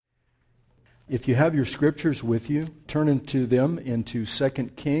If you have your scriptures with you, turn into them into 2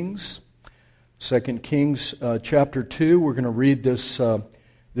 Kings. 2 Kings chapter 2, we're going to read this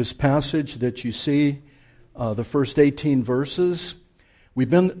passage that you see, the first 18 verses. We've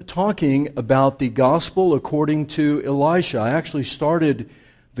been talking about the gospel according to Elisha. I actually started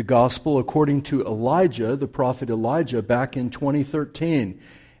the gospel according to Elijah, the prophet Elijah, back in 2013.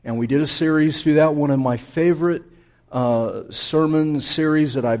 And we did a series through that, one of my favorite sermon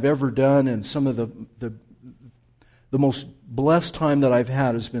series that I've ever done, and some of the most blessed time that I've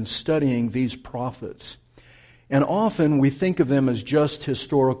had has been studying these prophets. And often we think of them as just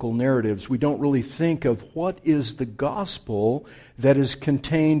historical narratives. We don't really think of what is the gospel that is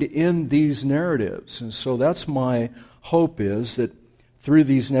contained in these narratives. And so that's my hope, is that through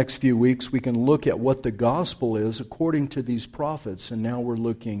these next few weeks we can look at what the gospel is according to these prophets. And now we're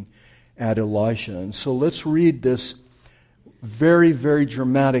looking at Elisha. And so let's read this very, very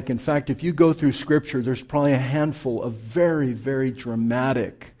dramatic. In fact, if you go through Scripture, there's probably a handful of very, very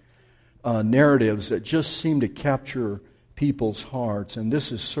dramatic narratives that just seem to capture people's hearts. And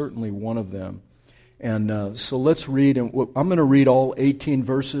this is certainly one of them. And so let's read. And I'm going to read all 18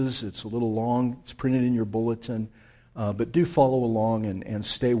 verses. It's a little long. It's printed in your bulletin. But do follow along and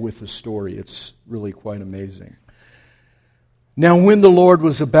stay with the story. It's really quite amazing. Now when the Lord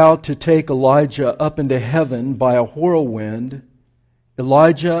was about to take Elijah up into heaven by a whirlwind,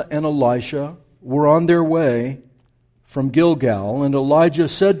 Elijah and Elisha were on their way from Gilgal, and Elijah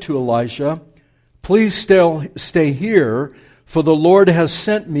said to Elisha, "Please stay here, for the Lord has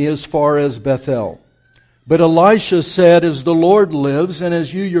sent me as far as Bethel." But Elisha said, "As the Lord lives, and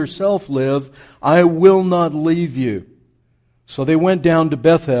as you yourself live, I will not leave you." So they went down to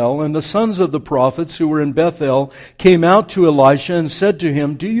Bethel, and the sons of the prophets who were in Bethel came out to Elisha and said to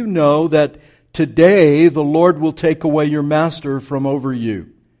him, "Do you know that today the Lord will take away your master from over you?"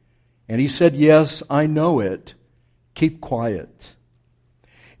 And he said, "Yes, I know it. Keep quiet."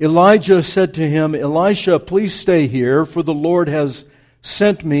 Elijah said to him, "Elisha, please stay here, for the Lord has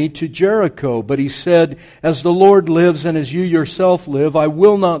sent me to Jericho." But he said, "As the Lord lives and as you yourself live, I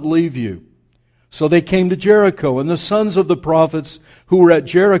will not leave you." So they came to Jericho, and the sons of the prophets who were at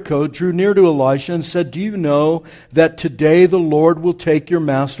Jericho drew near to Elisha and said, "Do you know that today the Lord will take your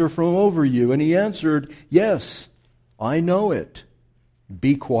master from over you?" And he answered, "Yes, I know it.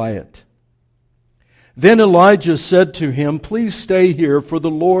 Be quiet." Then Elijah said to him, "Please stay here, for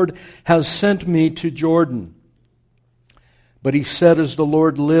the Lord has sent me to Jordan." But he said, "As the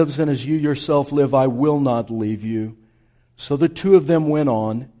Lord lives and as you yourself live, I will not leave you." So the two of them went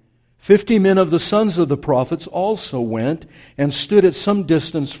on. 50 men of the sons of the prophets also went and stood at some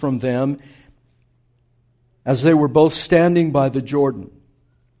distance from them, as they were both standing by the Jordan.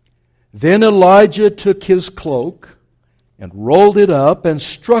 Then Elijah took his cloak and rolled it up and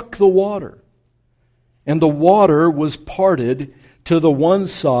struck the water. And the water was parted to the one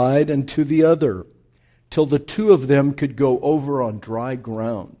side and to the other, till the two of them could go over on dry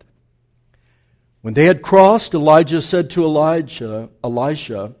ground. When they had crossed, Elijah said to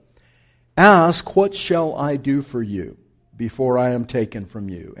Elisha, "Ask, what shall I do for you before I am taken from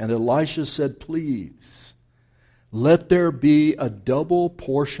you?" And Elisha said, "Please, let there be a double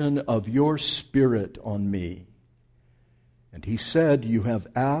portion of your spirit on me." And he said, "You have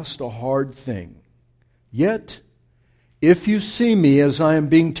asked a hard thing. Yet, if you see me as I am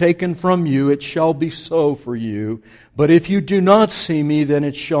being taken from you, it shall be so for you. But if you do not see me, then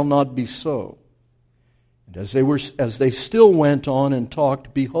it shall not be so." And as they still went on and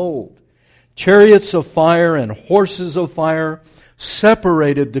talked, behold, chariots of fire and horses of fire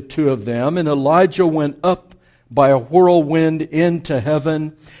separated the two of them, and Elijah went up by a whirlwind into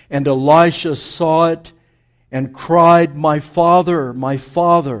heaven, and Elisha saw it and cried, my father,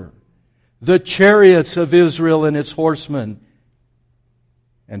 the chariots of Israel and its horsemen."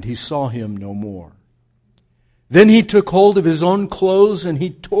 And he saw him no more. Then he took hold of his own clothes, and he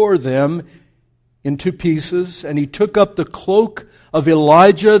tore them into pieces, and he took up the cloak of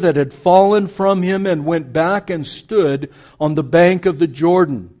Elijah that had fallen from him and went back and stood on the bank of the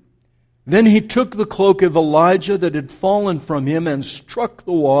Jordan. Then he took the cloak of Elijah that had fallen from him and struck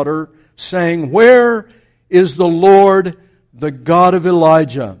the water, saying, "Where is the Lord, the God of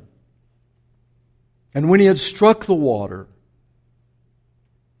Elijah?" And when he had struck the water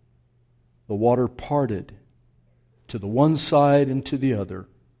parted to the one side and to the other,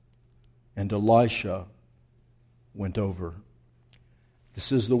 and Elisha went over.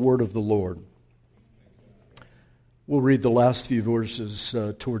 This is the word of the Lord. We'll read the last few verses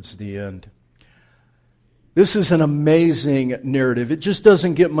towards the end. This is an amazing narrative. It just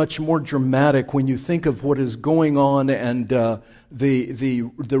doesn't get much more dramatic when you think of what is going on, and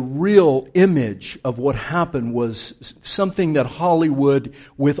the real image of what happened was something that Hollywood,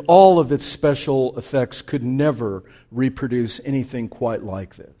 with all of its special effects, could never reproduce anything quite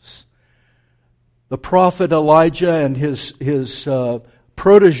like this. The prophet Elijah and his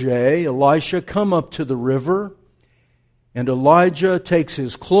protege, Elisha, come up to the river, and Elijah takes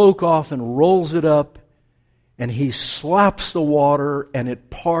his cloak off and rolls it up, and he slaps the water, and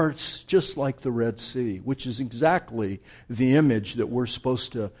it parts just like the Red Sea, which is exactly the image that we're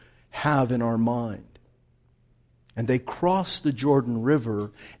supposed to have in our mind. And they cross the Jordan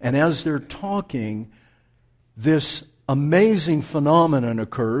River, and as they're talking, this amazing phenomenon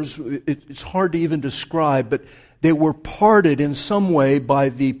occurs. It's hard to even describe, but they were parted in some way by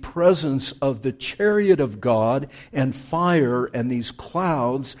the presence of the chariot of God and fire and these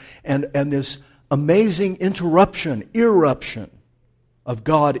clouds and this amazing eruption of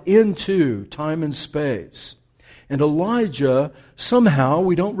God into time and space. And Elijah, somehow,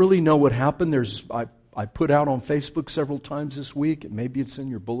 we don't really know what happened. I put out on Facebook several times this week, maybe it's in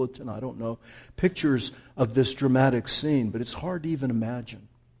your bulletin, I don't know, pictures of this dramatic scene, but it's hard to even imagine.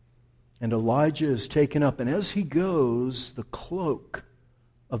 And Elijah is taken up, and as he goes, the cloak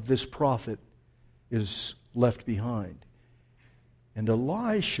of this prophet is left behind. And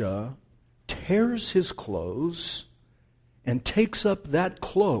Elisha tears his clothes and takes up that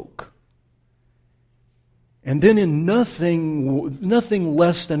cloak. And then in nothing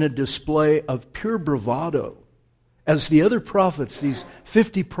less than a display of pure bravado, as the other prophets, these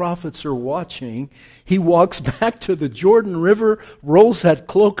 50 prophets are watching, he walks back to the Jordan River, rolls that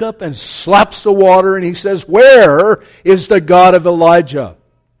cloak up and slaps the water, and he says, "Where is the God of Elijah?"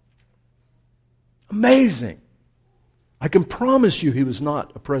 Amazing. I can promise you he was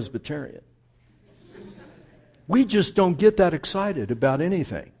not a Presbyterian. We just don't get that excited about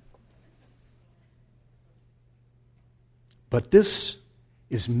anything. But this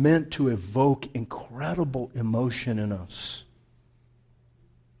is meant to evoke incredible emotion in us.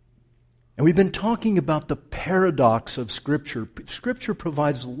 And we've been talking about the paradox of Scripture. Scripture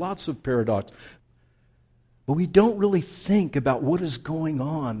provides lots of paradox. But we don't really think about what is going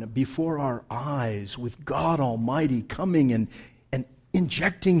on before our eyes with God Almighty coming and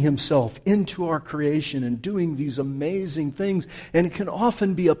injecting Himself into our creation and doing these amazing things. And it can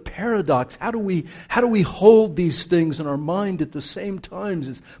often be a paradox. How do we hold these things in our mind at the same time?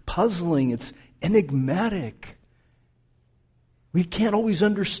 It's puzzling. It's enigmatic. We can't always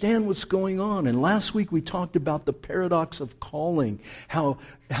understand what's going on. And last week we talked about the paradox of calling, how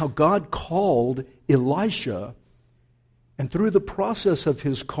God called Elisha, and through the process of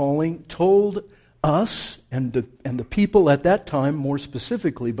his calling told us and the people at that time more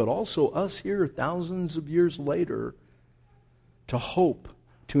specifically, but also us here thousands of years later, to hope,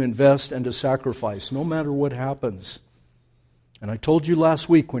 to invest, and to sacrifice no matter what happens. And I told you last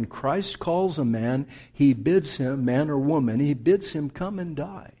week, when Christ calls a man, He bids him, man or woman, He bids him come and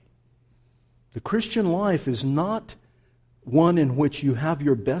die. The Christian life is not one in which you have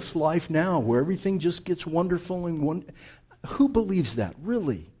your best life now, where everything just gets wonderful and who believes that,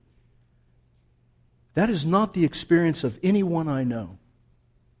 really? That is not the experience of anyone I know.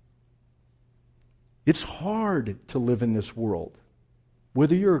 It's hard to live in this world,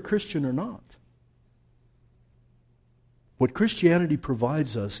 whether you're a Christian or not. What Christianity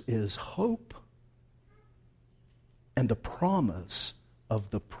provides us is hope and the promise of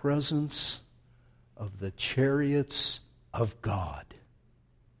the presence of the chariots of God,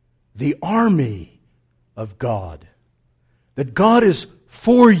 the army of God, that God is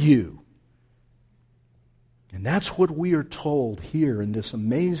for you. And that's what we are told here in this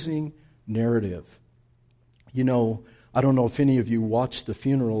amazing narrative. You know, I don't know if any of you watched the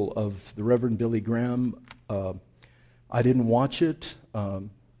funeral of the Reverend Billy Graham. I didn't watch it.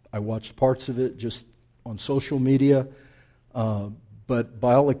 I watched parts of it just on social media. But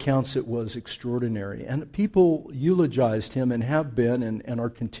by all accounts, it was extraordinary. And people eulogized him and have been and are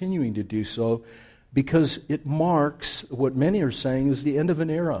continuing to do so, because it marks what many are saying is the end of an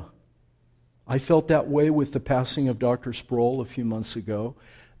era. I felt that way with the passing of Dr. Sproul a few months ago.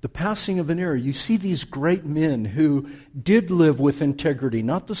 The passing of an era. You see these great men who did live with integrity,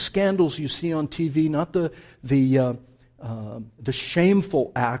 not the scandals you see on TV, not the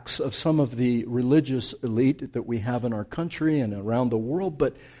shameful acts of some of the religious elite that we have in our country and around the world,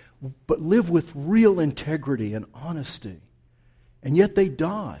 but live with real integrity and honesty. And yet they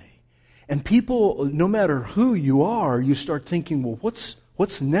die. And people, no matter who you are, you start thinking, well, what's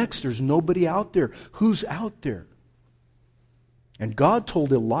next? There's nobody out there. Who's out there? And God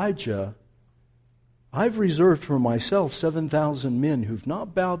told Elijah, I've reserved for myself 7,000 men who've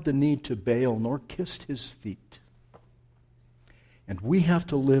not bowed the knee to Baal nor kissed his feet. And we have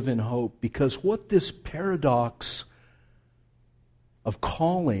to live in hope, because what this paradox of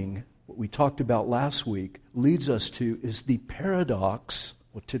calling, what we talked about last week, leads us to is the paradox,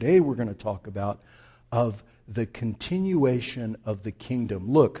 what today we're going to talk about, of the continuation of the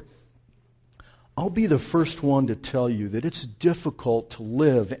kingdom. Look, I'll be the first one to tell you that it's difficult to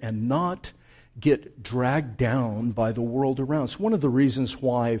live and not get dragged down by the world around. It's one of the reasons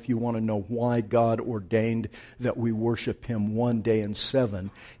why, if you want to know why God ordained that we worship Him one day in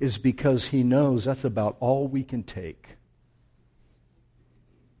 7, is because He knows that's about all we can take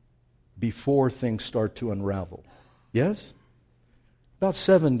before things start to unravel. Yes? About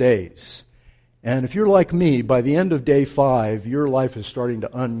 7 days. And if you're like me, by the end of day 5, your life is starting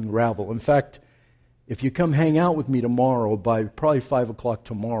to unravel. In fact, if you come hang out with me tomorrow, by probably 5 o'clock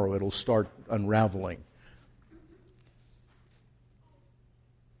tomorrow, it'll start unraveling.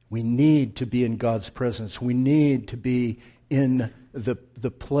 We need to be in God's presence. We need to be in the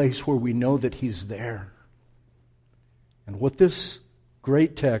place where we know that He's there. And what this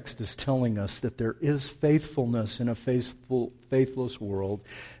great text is telling us, that there is faithfulness in a faithless world.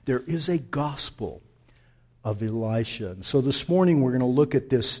 There is a gospel of Elisha. And so this morning we're going to look at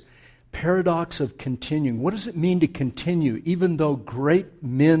this paradox of continuing. What does it mean to continue even though great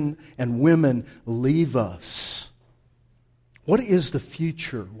men and women leave us? What is the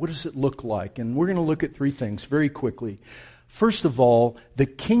future? What does it look like? And we're going to look at 3 things very quickly. First of all, the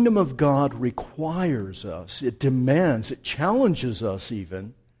kingdom of God requires us, it demands, it challenges us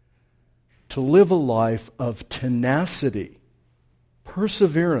even to live a life of tenacity,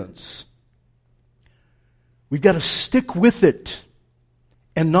 perseverance. We've got to stick with it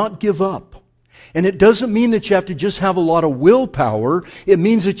and not give up. And it doesn't mean that you have to just have a lot of willpower. It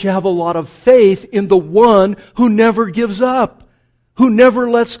means that you have a lot of faith in the one who never gives up, who never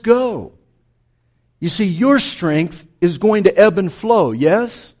lets go. You see, your strength is going to ebb and flow,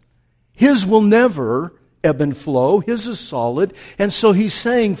 yes? His will never ebb and flow. His is solid. And so He's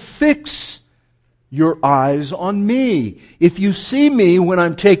saying, fix your eyes on me. If you see me when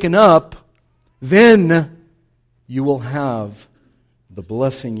I'm taken up, then you will have the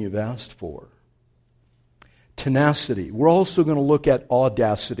blessing you've asked for. Tenacity. We're also going to look at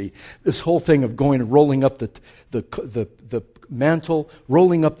audacity. This whole thing of going and rolling up the mantle,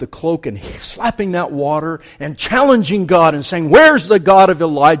 rolling up the cloak and slapping that water and challenging God and saying, "Where's the God of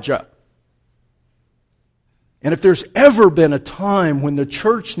Elijah?" And if there's ever been a time when the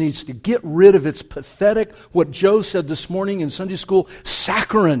church needs to get rid of its pathetic, what Joe said this morning in Sunday school,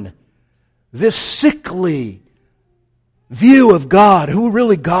 saccharine, this sickly view of God, who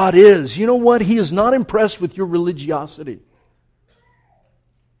really God is. You know what? He is not impressed with your religiosity.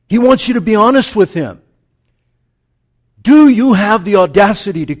 He wants you to be honest with Him. Do you have the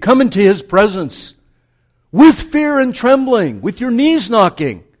audacity to come into His presence with fear and trembling, with your knees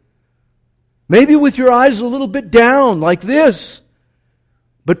knocking, maybe with your eyes a little bit down like this,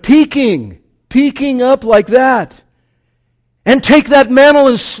 but peeking up like that, and take that mantle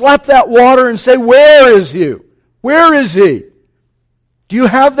and slap that water and say, "Where is you? Where is He?" Do you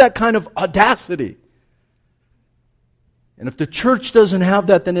have that kind of audacity? And if the church doesn't have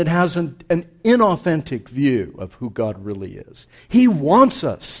that, then it has an inauthentic view of who God really is. He wants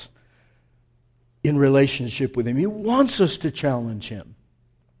us in relationship with Him. He wants us to challenge Him.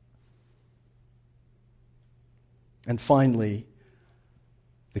 And finally,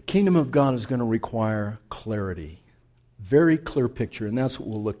 the kingdom of God is going to require clarity. Very clear picture, and that's what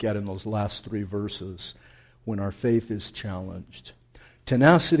we'll look at in those last 3 verses when our faith is challenged.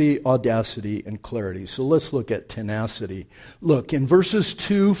 Tenacity, audacity, and clarity. So let's look at tenacity. Look, in verses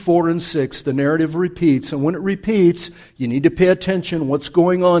 2, 4, and 6, the narrative repeats. And when it repeats, you need to pay attention what's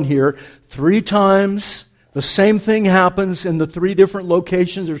going on here. 3 times, the same thing happens in the 3 different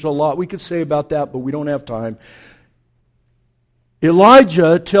locations. There's a lot we could say about that, but we don't have time.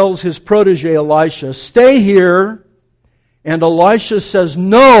 Elijah tells his protege Elisha, "Stay here." And Elisha says,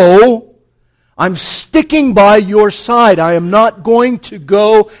 "No, I'm sticking by your side. I am not going to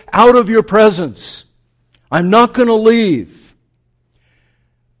go out of your presence. I'm not going to leave."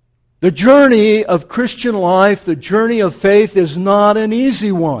 The journey of Christian life, the journey of faith, is not an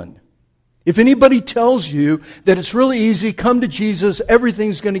easy one. If anybody tells you that it's really easy, come to Jesus,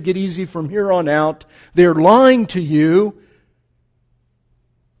 everything's going to get easy from here on out, they're lying to you.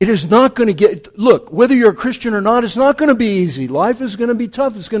 It is not going to get, look, whether you're a Christian or not, it's not going to be easy. Life is going to be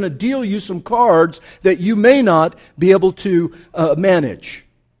tough. It's going to deal you some cards that you may not be able to manage.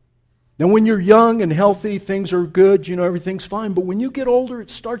 Now, when you're young and healthy, things are good, everything's fine. But when you get older,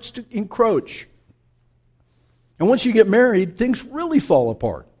 it starts to encroach. And once you get married, things really fall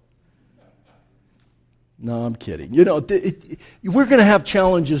apart. No, I'm kidding. We're going to have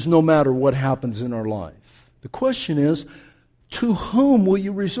challenges no matter what happens in our life. The question is, to whom will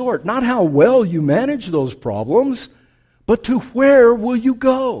you resort? Not how well you manage those problems, but to where will you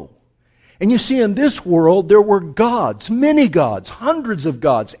go? And you see, in this world, there were gods, many gods, hundreds of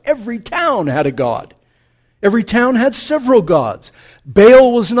gods. Every town had a god. Every town had several gods.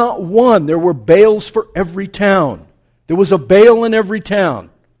 Baal was not one. There were Baals for every town. There was a Baal in every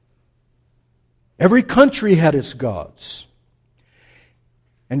town. Every country had its gods.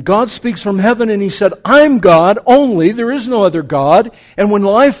 And God speaks from heaven and He said, I'm God only, there is no other God. And when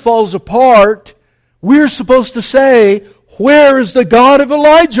life falls apart, we're supposed to say, where is the God of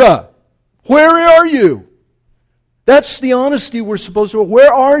Elijah? Where are you? That's the honesty we're supposed to have.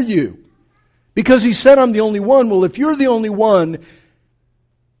 Where are you? Because He said, I'm the only one. Well, if you're the only one,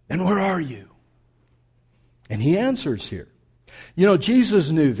 then where are you? And He answers here.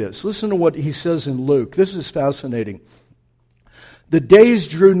 Jesus knew this. Listen to what He says in Luke. This is fascinating. The days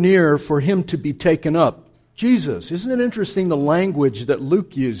drew near for Him to be taken up. Jesus. Isn't it interesting the language that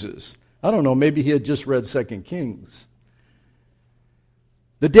Luke uses? I don't know, maybe he had just read 2 Kings.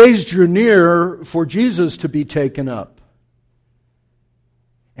 The days drew near for Jesus to be taken up.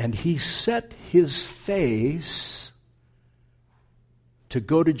 And He set His face to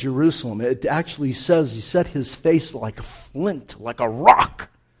go to Jerusalem. It actually says He set His face like a flint, like a rock.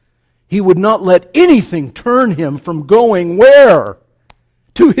 He would not let anything turn Him from going where?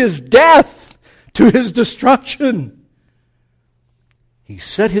 To His death, to His destruction. He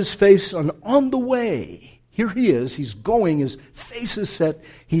set His face on the way. Here He is, He's going, His face is set,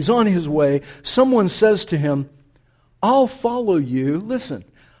 He's on His way. Someone says to Him, I'll follow you. Listen,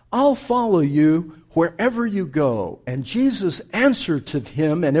 I'll follow you wherever you go. And Jesus' answer to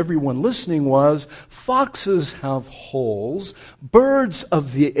him and everyone listening was, foxes have holes, birds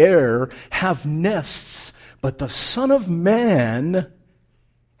of the air have nests, but the Son of Man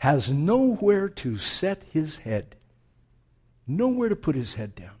has nowhere to set His head. Nowhere to put His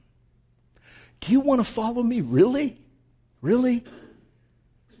head down. Do you want to follow me? Really? Really?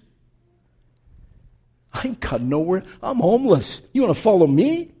 I ain't got nowhere. I'm homeless. You want to follow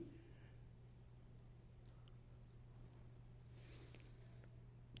me?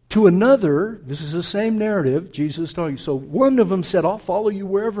 To another, this is the same narrative, Jesus talking. So one of them said, I'll follow you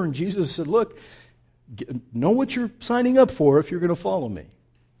wherever. And Jesus said, look, know what you're signing up for if you're going to follow me.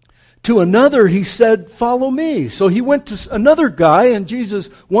 To another, He said, follow me. So he went to another guy, and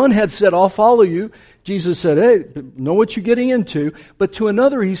one had said, I'll follow you. Jesus said, hey, know what you're getting into. But to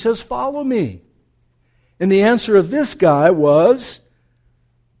another, He says, follow me. And the answer of this guy was,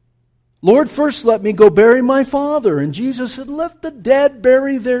 Lord, first let me go bury my father. And Jesus said, let the dead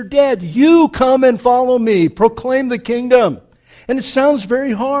bury their dead. You come and follow me. Proclaim the kingdom. And it sounds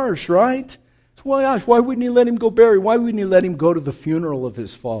very harsh, right? So, well, gosh, why wouldn't He let him go bury? Why wouldn't He let him go to the funeral of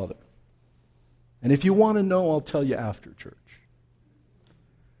his father? And if you want to know, I'll tell you after church.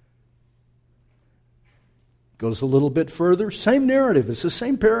 Goes a little bit further. Same narrative. It's the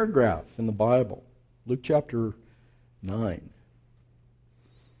same paragraph in the Bible. Luke chapter 9.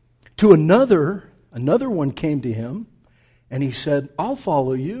 To another one came to Him, and he said, I'll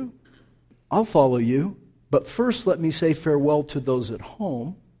follow you. I'll follow you. But first let me say farewell to those at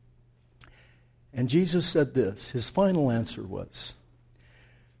home. And Jesus said this. His final answer was,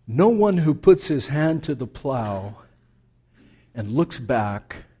 no one who puts his hand to the plow and looks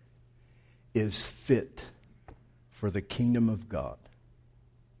back is fit for the kingdom of God.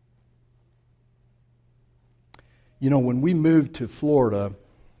 When we moved to Florida,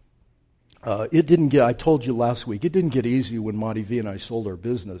 I told you last week, it didn't get easy when Monty V and I sold our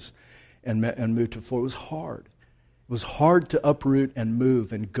business and moved to Florida. It was hard. It was hard to uproot and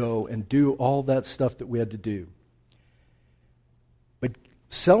move and go and do all that stuff that we had to do. But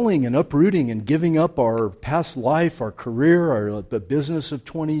selling and uprooting and giving up our past life, our career, the business of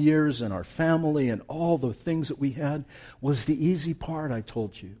 20 years and our family and all the things that we had was the easy part, I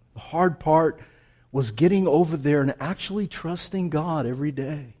told you. The hard part was getting over there and actually trusting God every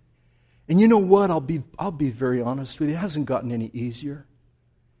day. And you know what? I'll be very honest with you. It hasn't gotten any easier.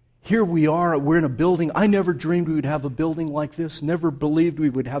 Here we are. We're in a building. I never dreamed we would have a building like this. Never believed we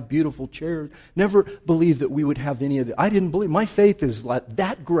would have beautiful chairs. Never believed that we would have any of this. I didn't believe. My faith is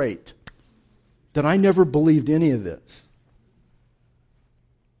that great that I never believed any of this.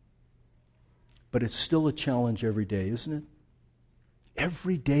 But it's still a challenge every day, isn't it?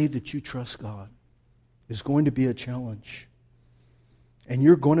 Every day that you trust God is going to be a challenge. And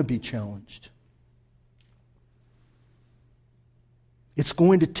you're going to be challenged. It's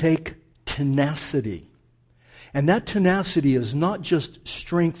going to take tenacity. And that tenacity is not just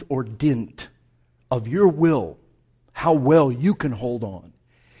strength or dint of your will, how well you can hold on.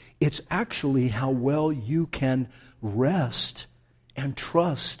 It's actually how well you can rest and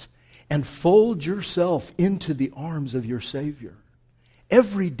trust and fold yourself into the arms of your Savior.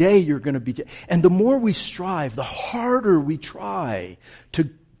 Every day you're going to be... And the more we strive, the harder we try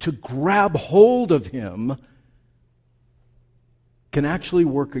to grab hold of Him, can actually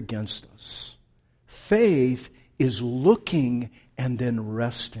work against us. Faith is looking and then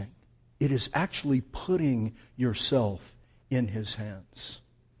resting. It is actually putting yourself in His hands.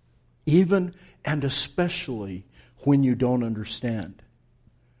 Even and especially when you don't understand.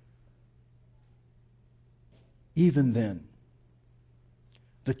 Even then,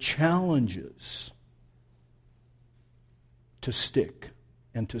 the challenges to stick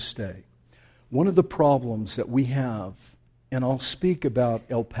and to stay. One of the problems that we have, and I'll speak about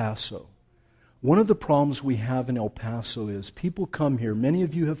El Paso. One of the problems we have in El Paso is people come here. Many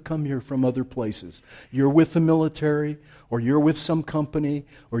of you have come here from other places. You're with the military, or you're with some company,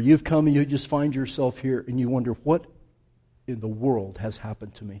 or you've come and you just find yourself here and you wonder, what in the world has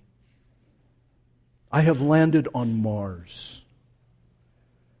happened to me? I have landed on Mars.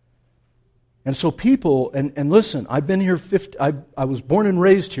 And so people, and listen, I've been here, I was born and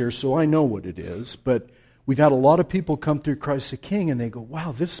raised here, so I know what it is, but we've had a lot of people come through Christ the King and they go,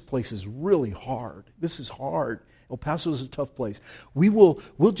 wow, this place is really hard. This is hard. El Paso is a tough place. We'll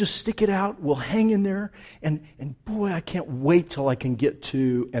just stick it out. We'll hang in there. And boy, I can't wait till I can get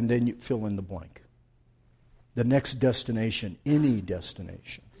to, and then you fill in the blank. The next destination, any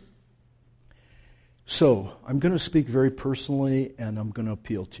destination. So, I'm going to speak very personally and I'm going to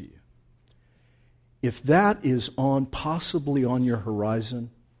appeal to you. If that is possibly on your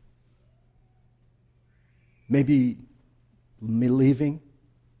horizon, maybe me leaving,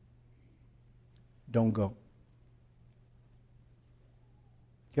 don't go.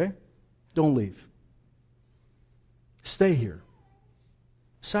 Okay? Don't leave. Stay here.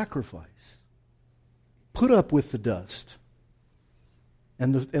 Sacrifice. Put up with the dust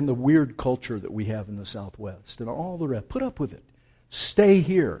and the weird culture that we have in the Southwest and all the rest. Put up with it. Stay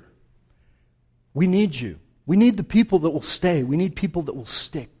here. We need you. We need the people that will stay. We need people that will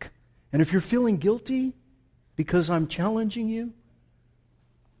stick. And if you're feeling guilty because I'm challenging you,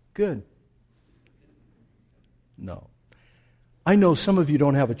 good. No. I know some of you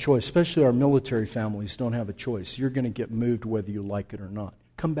don't have a choice, especially our military families don't have a choice. You're going to get moved whether you like it or not.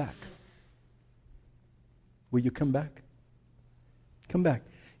 Come back. Will you come back? Come back.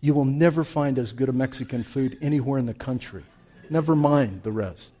 You will never find as good a Mexican food anywhere in the country. Never mind the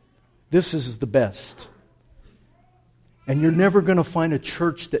rest. This is the best. And you're never going to find a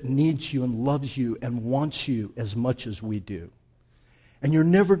church that needs you and loves you and wants you as much as we do. And you're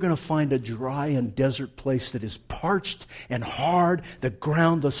never going to find a dry and desert place that is parched and hard, the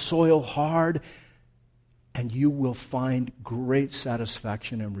ground, the soil hard, and you will find great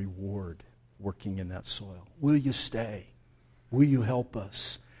satisfaction and reward working in that soil. Will you stay? Will you help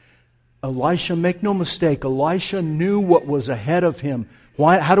us? Elisha, make no mistake, Elisha knew what was ahead of him.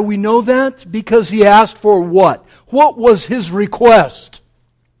 Why? How do we know that? Because he asked for what? What was his request?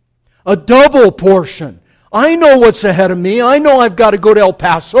 A double portion. I know what's ahead of me. I know I've got to go to El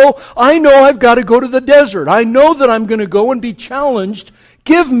Paso. I know I've got to go to the desert. I know that I'm going to go and be challenged.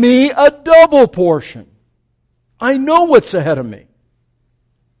 Give me a double portion. I know what's ahead of me.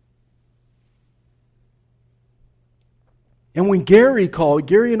 And when Gary called,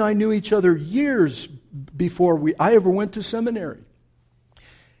 Gary and I knew each other years before I ever went to seminary.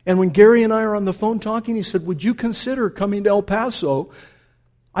 And when Gary and I are on the phone talking, he said, would you consider coming to El Paso?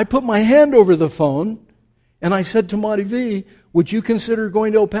 I put my hand over the phone and I said to Marty V, would you consider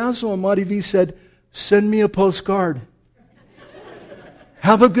going to El Paso? And Marty V said, send me a postcard.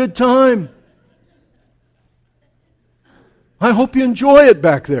 Have a good time. I hope you enjoy it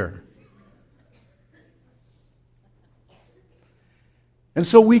back there. And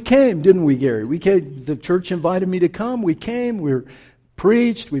so we came, didn't we, Gary? We came. The church invited me to come. We came. We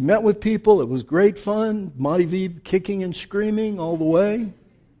preached. We met with people. It was great fun. Monty V kicking and screaming all the way.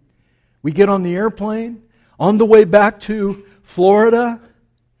 We get on the airplane. On the way back to Florida,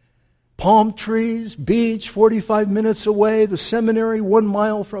 palm trees, beach, 45 minutes away. The seminary, 1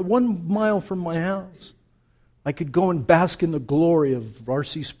 mile from my house. I could go and bask in the glory of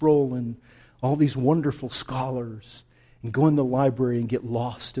R.C. Sproul and all these wonderful scholars. And go in the library and get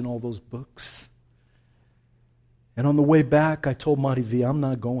lost in all those books. And on the way back, I told Marty V, I'm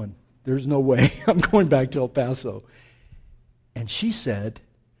not going. There's no way. I'm going back to El Paso. And she said,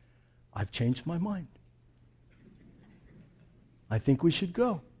 I've changed my mind. I think we should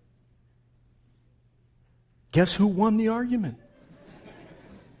go. Guess who won the argument?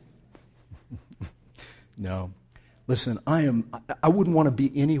 No. Listen, I wouldn't want to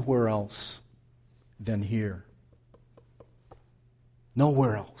be anywhere else than here.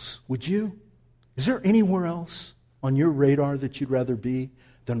 Nowhere else. Would you? Is there anywhere else on your radar that you'd rather be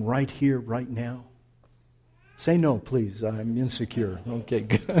than right here, right now? Say no, please. I'm insecure. Okay,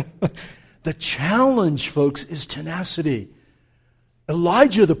 good. The challenge, folks, is tenacity.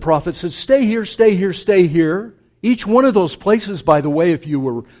 Elijah the prophet said, stay here, stay here, stay here. Each one of those places, by the way, if you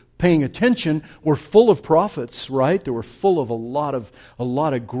were paying attention, were full of prophets, right? They were full of a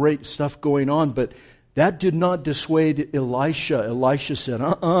lot of great stuff going on, but that did not dissuade Elisha. Elisha said,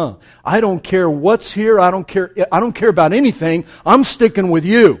 I don't care what's here, I don't care about anything. I'm sticking with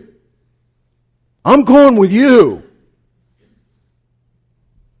you. I'm going with you.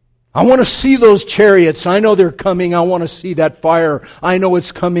 I want to see those chariots. I know they're coming. I want to see that fire. I know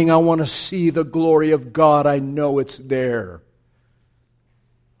it's coming. I want to see the glory of God. I know it's there.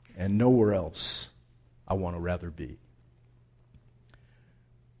 And nowhere else I want to rather be.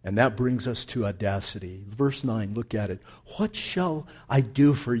 And that brings us to audacity. Verse 9, look at it. What shall I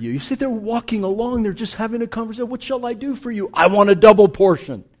do for you? You see, they're walking along. They're just having a conversation. What shall I do for you? I want a double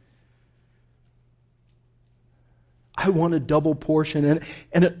portion. I want a double portion.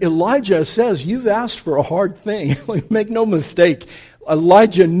 And Elijah says, you've asked for a hard thing. Make no mistake.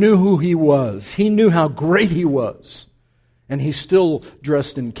 Elijah knew who he was. He knew how great he was. And he's still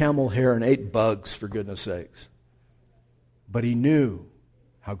dressed in camel hair and ate bugs, for goodness sakes. But he knew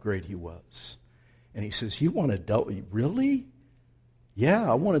how great he was. And he says, you want a double? Really? Yeah,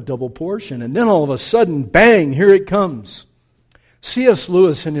 I want a double portion. And then all of a sudden, bang, here it comes. C.S.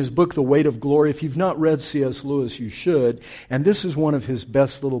 Lewis, in his book, The Weight of Glory, if you've not read C.S. Lewis, you should. And this is one of his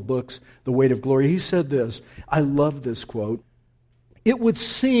best little books, The Weight of Glory. He said this, I love this quote. It would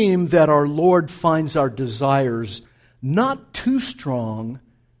seem that our Lord finds our desires not too strong,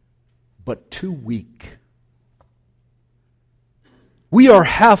 but too weak. We are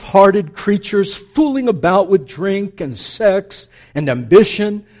half-hearted creatures fooling about with drink and sex and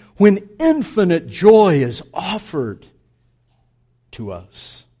ambition when infinite joy is offered to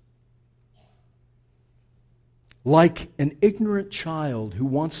us. Like an ignorant child who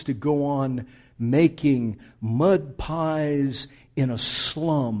wants to go on making mud pies in a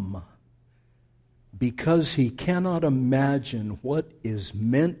slum because he cannot imagine what is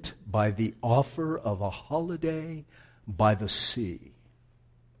meant by the offer of a holiday by the sea.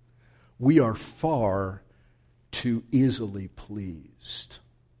 We are far too easily pleased.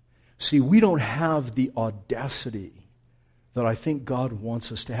 See, we don't have the audacity that I think God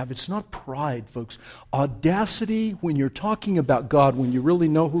wants us to have. It's not pride, folks. Audacity, when you're talking about God, when you really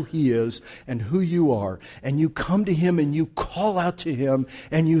know who He is and who you are, and you come to Him and you call out to Him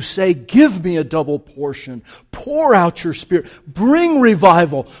and you say, give me a double portion, pour out your Spirit, bring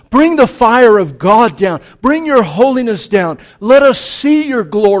revival, bring the fire of God down, bring your holiness down, let us see your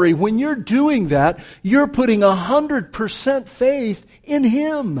glory. When you're doing that, you're putting 100% faith in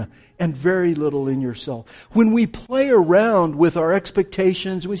Him and very little in yourself. When we play around with our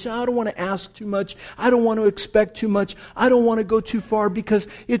expectations, we say, I don't want to ask too much. I don't want to expect too much. I don't want to go too far because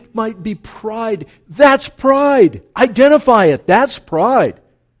it might be pride. That's pride. Identify it. That's pride.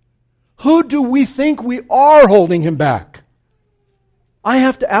 Who do we think we are holding Him back? I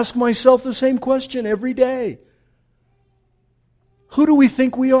have to ask myself the same question every day. Who do we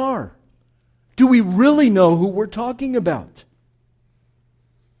think we are? Do we really know who we're talking about?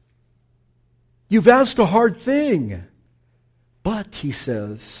 You've asked a hard thing. But, he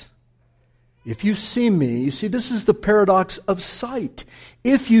says, if you see me, you see, this is the paradox of sight.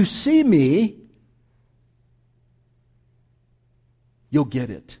 If you see me, you'll get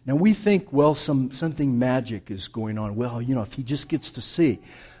it. Now, we think, well, something magic is going on. Well, if he just gets to see.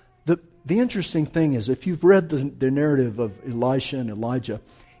 The interesting thing is, if you've read the narrative of Elisha and Elijah,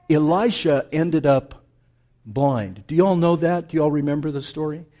 Elisha ended up blind. Do you all know that? Do you all remember the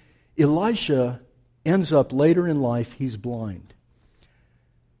story? Elisha ends up later in life, he's blind.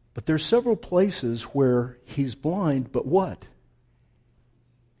 But there's several places where he's blind, but what?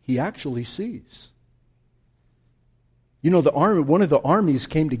 He actually sees. One of the armies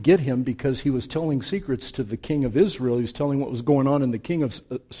came to get him because he was telling secrets to the king of Israel. He was telling what was going on in the king of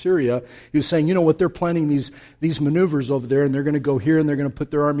Syria. He was saying, they're planning these maneuvers over there, and they're going to go here, and they're going to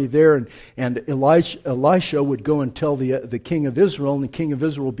put their army there. And Elisha would go and tell the king of Israel, and the king of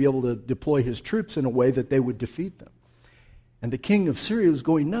Israel would be able to deploy his troops in a way that they would defeat them. And the king of Syria was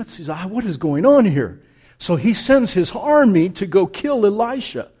going nuts. He's like, what is going on here? So he sends his army to go kill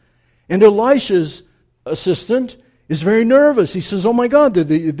Elisha. And Elisha's assistant is very nervous. He says, oh my God,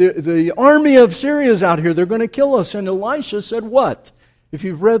 the army of Syria is out here. They're going to kill us. And Elisha said what? If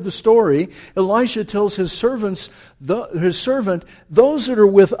you've read the story, Elisha tells his servant, those that are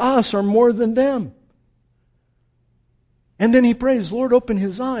with us are more than them. And then he prays, Lord, open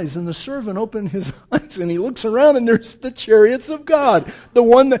his eyes. And the servant opened his eyes, and he looks around, and there's the chariots of God.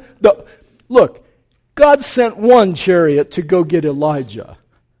 Look, God sent one chariot to go get Elijah.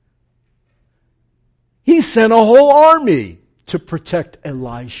 He sent a whole army to protect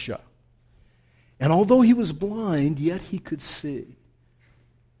Elisha. And although he was blind, yet he could see.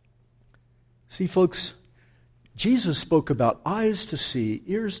 See, folks, Jesus spoke about eyes to see,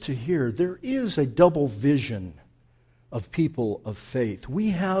 ears to hear. There is a double vision of people of faith.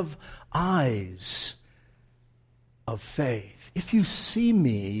 We have eyes of faith. If you see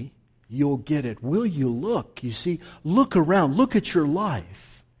me, you'll get it. Will you look? You see, look around. Look at your life.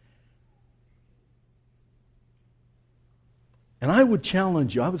 And I would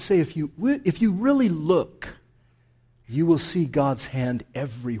challenge you. I would say if you really look, you will see God's hand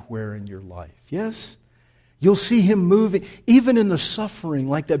everywhere in your life. Yes? You'll see Him moving, even in the suffering,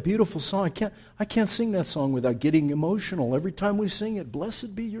 like that beautiful song. I can't sing that song without getting emotional. Every time we sing it,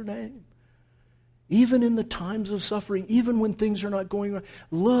 blessed be your name. Even in the times of suffering, even when things are not going right.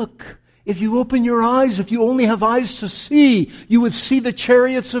 Look, if you open your eyes, if you only have eyes to see, you would see the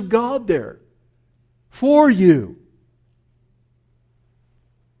chariots of God there for you.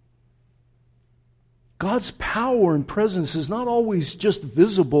 God's power and presence is not always just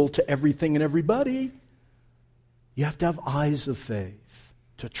visible to everything and everybody. You have to have eyes of faith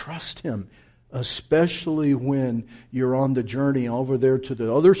to trust Him, especially when you're on the journey over there to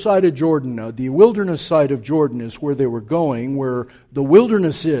the other side of Jordan. The wilderness side of Jordan is where they were going, where the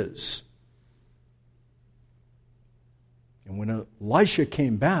wilderness is. And when Elisha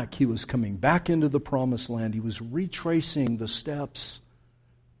came back, he was coming back into the promised land. He was retracing the steps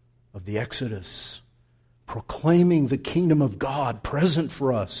of the Exodus, proclaiming the kingdom of God present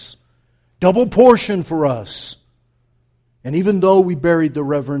for us, double portion for us. And even though we buried the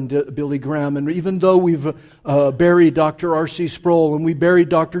Reverend Billy Graham, and even though we've buried Dr. R.C. Sproul, and we buried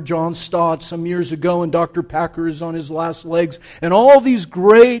Dr. John Stott some years ago, and Dr. Packer is on his last legs, and all these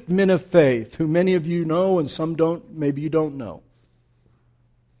great men of faith, who many of you know and some don't, maybe you don't know,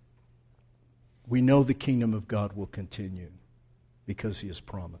 we know the kingdom of God will continue because He has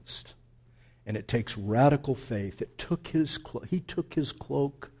promised. And it takes radical faith. He took his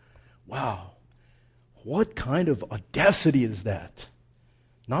cloak. Wow. What kind of audacity is that?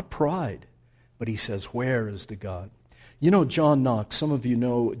 Not pride, but he says, where is the God? You know John Knox. Some of you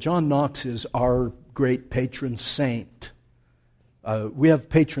know John Knox is our great patron saint. We have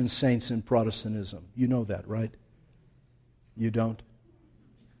patron saints in Protestantism. You know that, right? You don't?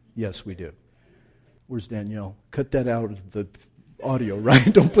 Yes, we do. Where's Danielle? Cut that out of the audio, right?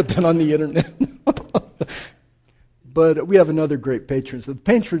 Don't put that on the internet. But we have another great patron. So the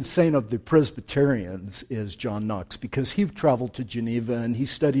patron saint of the Presbyterians is John Knox, because he traveled to Geneva and he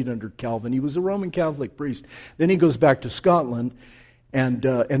studied under Calvin. He was a Roman Catholic priest. Then he goes back to Scotland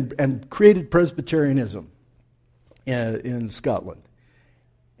and created Presbyterianism in Scotland.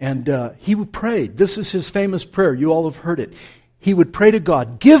 And he prayed. This is his famous prayer. You all have heard it. He would pray to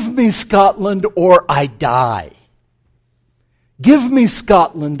God, give me Scotland or I die. Give me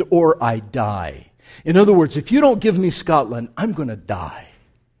Scotland or I die. In other words, if you don't give me Scotland, I'm going to die.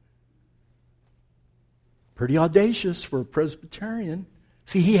 Pretty audacious for a Presbyterian.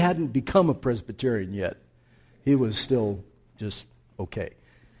 See, he hadn't become a Presbyterian yet. He was still just okay.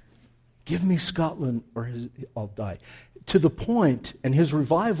 Give me Scotland or I'll die. To the point, and his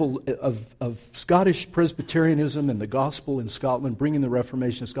revival of Scottish Presbyterianism and the gospel in Scotland, bringing the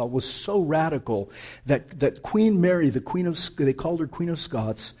Reformation to Scotland, was so radical that Queen Mary, they called her Queen of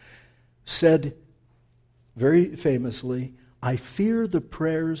Scots, said very famously, I fear the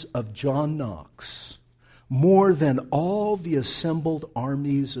prayers of John Knox more than all the assembled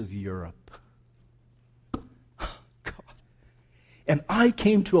armies of Europe. God. And I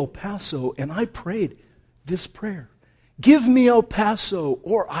came to El Paso and I prayed this prayer. Give me El Paso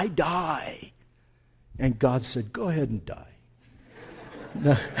or I die. And God said, go ahead and die.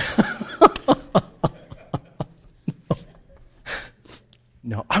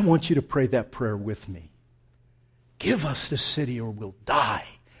 No, I want you to pray that prayer with me. Give us this city or we'll die.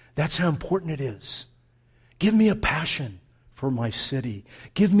 That's how important it is. Give me a passion for my city.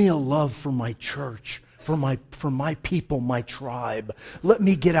 Give me a love for my church, for my people, my tribe. Let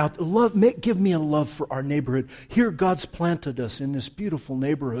me get out. Give me a love for our neighborhood. Here God's planted us in this beautiful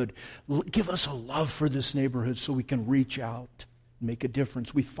neighborhood. Give us a love for this neighborhood so we can reach out make a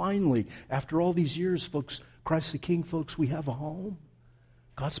difference. We finally, after all these years, folks, Christ the King, folks, we have a home.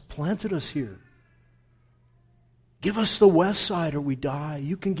 God's planted us here. Give us the west side or we die.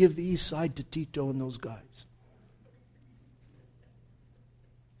 You can give the east side to Tito and those guys.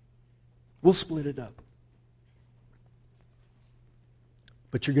 We'll split it up.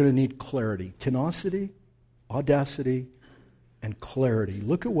 But you're going to need clarity. Tenacity, audacity, and clarity.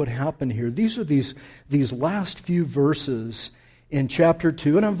 Look at what happened here. These are these last few verses in chapter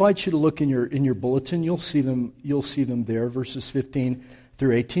 2, and I invite you to look in your bulletin. You'll see them there, verses 15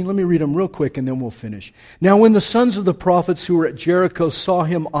 through 18. Let me read them real quick and then we'll finish. Now when the sons of the prophets who were at Jericho saw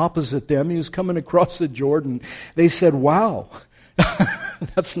him opposite them, he was coming across the Jordan, they said, "Wow."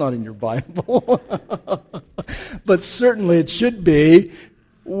 That's not in your Bible. But certainly it should be,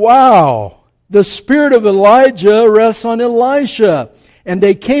 "Wow, the spirit of Elijah rests on Elisha." And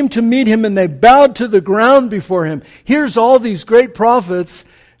they came to meet him and they bowed to the ground before him. Here's all these great prophets,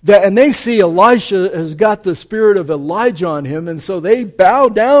 and they see Elisha has got the spirit of Elijah on him, and so they bow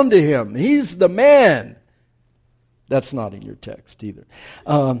down to him. He's the man. That's not in your text either.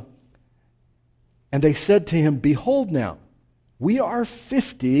 And they said to him, "Behold now, we are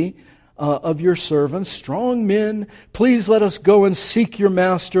 50 of your servants, strong men. Please let us go and seek your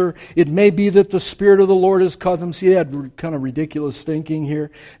master. It may be that the Spirit of the Lord has caught him." See, they had kind of ridiculous thinking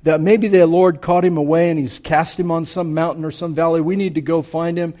here. That maybe the Lord caught him away and he's cast him on some mountain or some valley. We need to go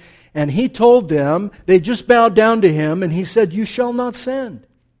find him. And he told them, they just bowed down to him, and he said, "You shall not send."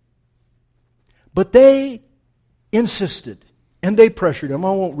 But they insisted, and they pressured him.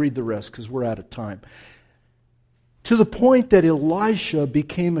 I won't read the rest because we're out of time. To the point that Elisha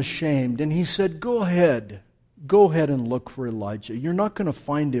became ashamed, and he said, Go ahead and look for Elijah. You're not going to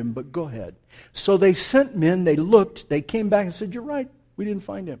find him, but go ahead." So they sent men, they looked, they came back and said, "You're right, we didn't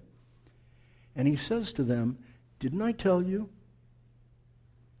find him." And he says to them, "Didn't I tell you?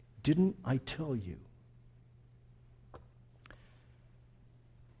 Didn't I tell you?"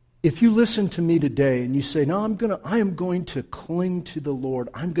 If you listen to me today and you say, "No, I am going to cling to the Lord.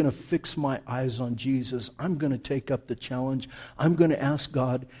 I'm going to fix my eyes on Jesus. I'm going to take up the challenge. I'm going to ask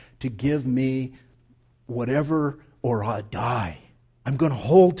God to give me whatever or I die. I'm going to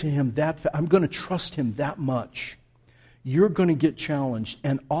hold to Him I'm going to trust Him that much." You're going to get challenged.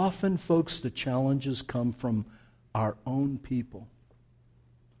 And often, folks, the challenges come from our own people,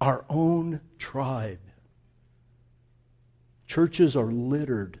 our own tribe. Churches are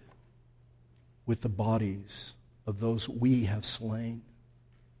littered with the bodies of those we have slain.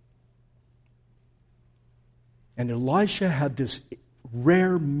 And Elisha had this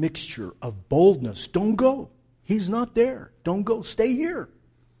rare mixture of boldness. Don't go. He's not there. Don't go. Stay here.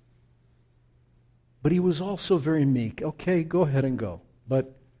 But he was also very meek. Okay, go ahead and go.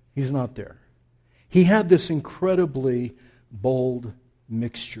 But he's not there. He had this incredibly bold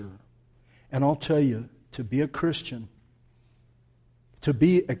mixture. And I'll tell you, to be a Christian,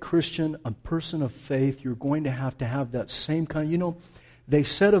 a person of faith, you're going to have that same kind. You know, they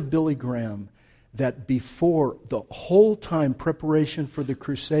said of Billy Graham that before the whole time preparation for the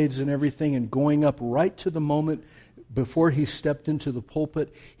Crusades and everything and going up right to the moment before he stepped into the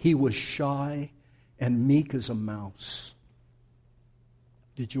pulpit, he was shy and meek as a mouse.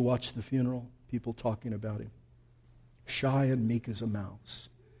 Did you watch the funeral? People talking about him. Shy and meek as a mouse.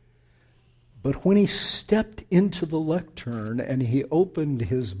 But when he stepped into the lectern and he opened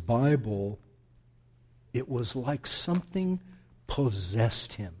his Bible, it was like something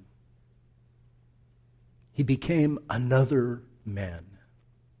possessed him. He became another man,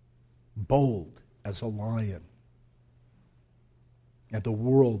 bold as a lion. And the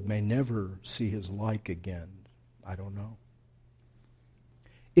world may never see his like again. I don't know.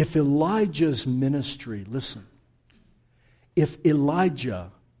 If Elijah's ministry, listen, if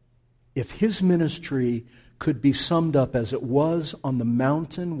his ministry could be summed up as it was on the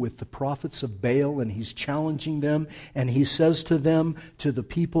mountain with the prophets of Baal, and he's challenging them, and he says to them, to the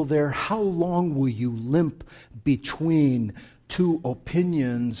people there, "How long will you limp between two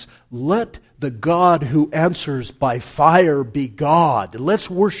opinions? Let the God who answers by fire be God. Let's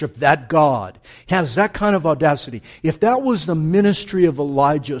worship that God." He has that kind of audacity. If that was the ministry of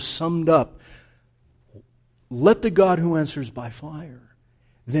Elijah summed up, let the God who answers by fire,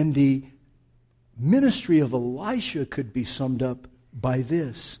 then the ministry of Elisha could be summed up by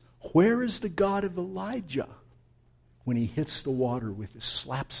this: where is the God of Elijah when he hits the water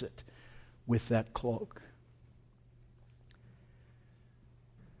slaps it with that cloak?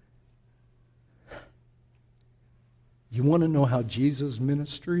 You want to know how Jesus'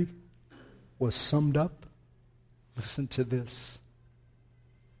 ministry was summed up? Listen to this.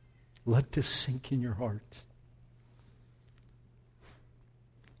 Let this sink in your heart.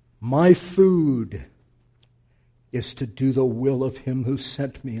 My food is to do the will of Him who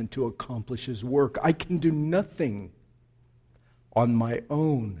sent me and to accomplish His work. I can do nothing on my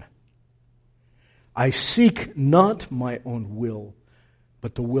own. I seek not my own will,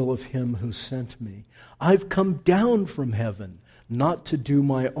 but the will of Him who sent me. I've come down from heaven, not to do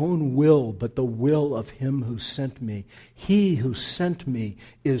my own will, but the will of Him who sent me. He who sent me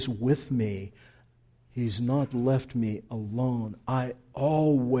is with me. He's not left me alone. I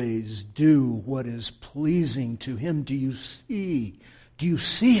always do what is pleasing to Him. Do you see? Do you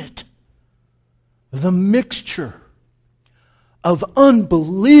see it? The mixture of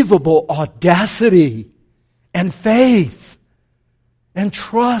unbelievable audacity and faith and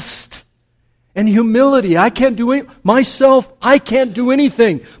trust and humility. I can't do any, myself, I can't do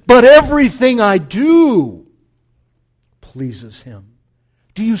anything, but everything I do pleases Him.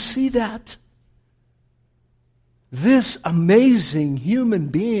 Do you see that? This amazing human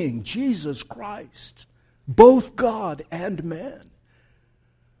being, Jesus Christ, both God and man,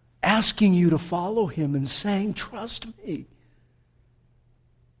 asking you to follow Him and saying, trust me.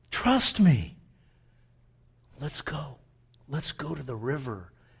 Trust me. Let's go. Let's go to the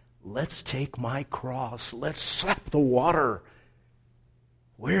river. Let's take my cross. Let's slap the water.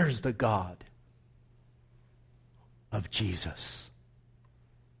 Where's the God of Jesus?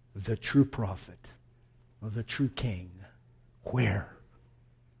 The true prophet, the true king. Where?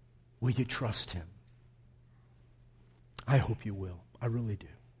 Will you trust Him? I hope you will. I really do.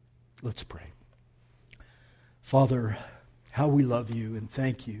 Let's pray. Father, how we love You and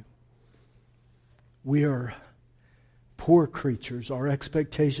thank You. We are poor creatures. Our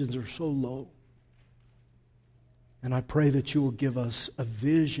expectations are so low. And I pray that You will give us a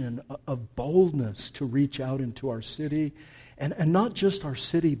vision of boldness to reach out into our city, and not just our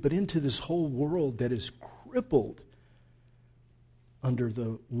city, but into this whole world that is crippled under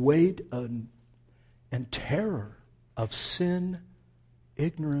the weight and terror of sin,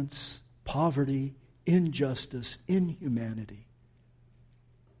 ignorance, poverty, injustice, inhumanity.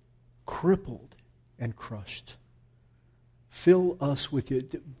 Crippled and crushed. Fill us with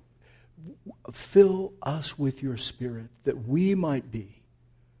Your Spirit, that we might be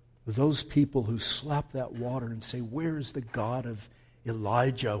those people who slap that water and say, where is the God of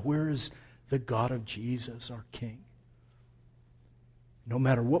Elijah? Where is the God of Jesus, our King? No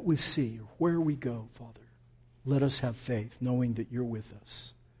matter what we see or where we go, Father, let us have faith, knowing that You're with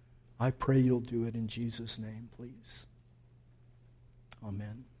us. I pray You'll do it in Jesus' name, please.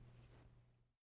 Amen.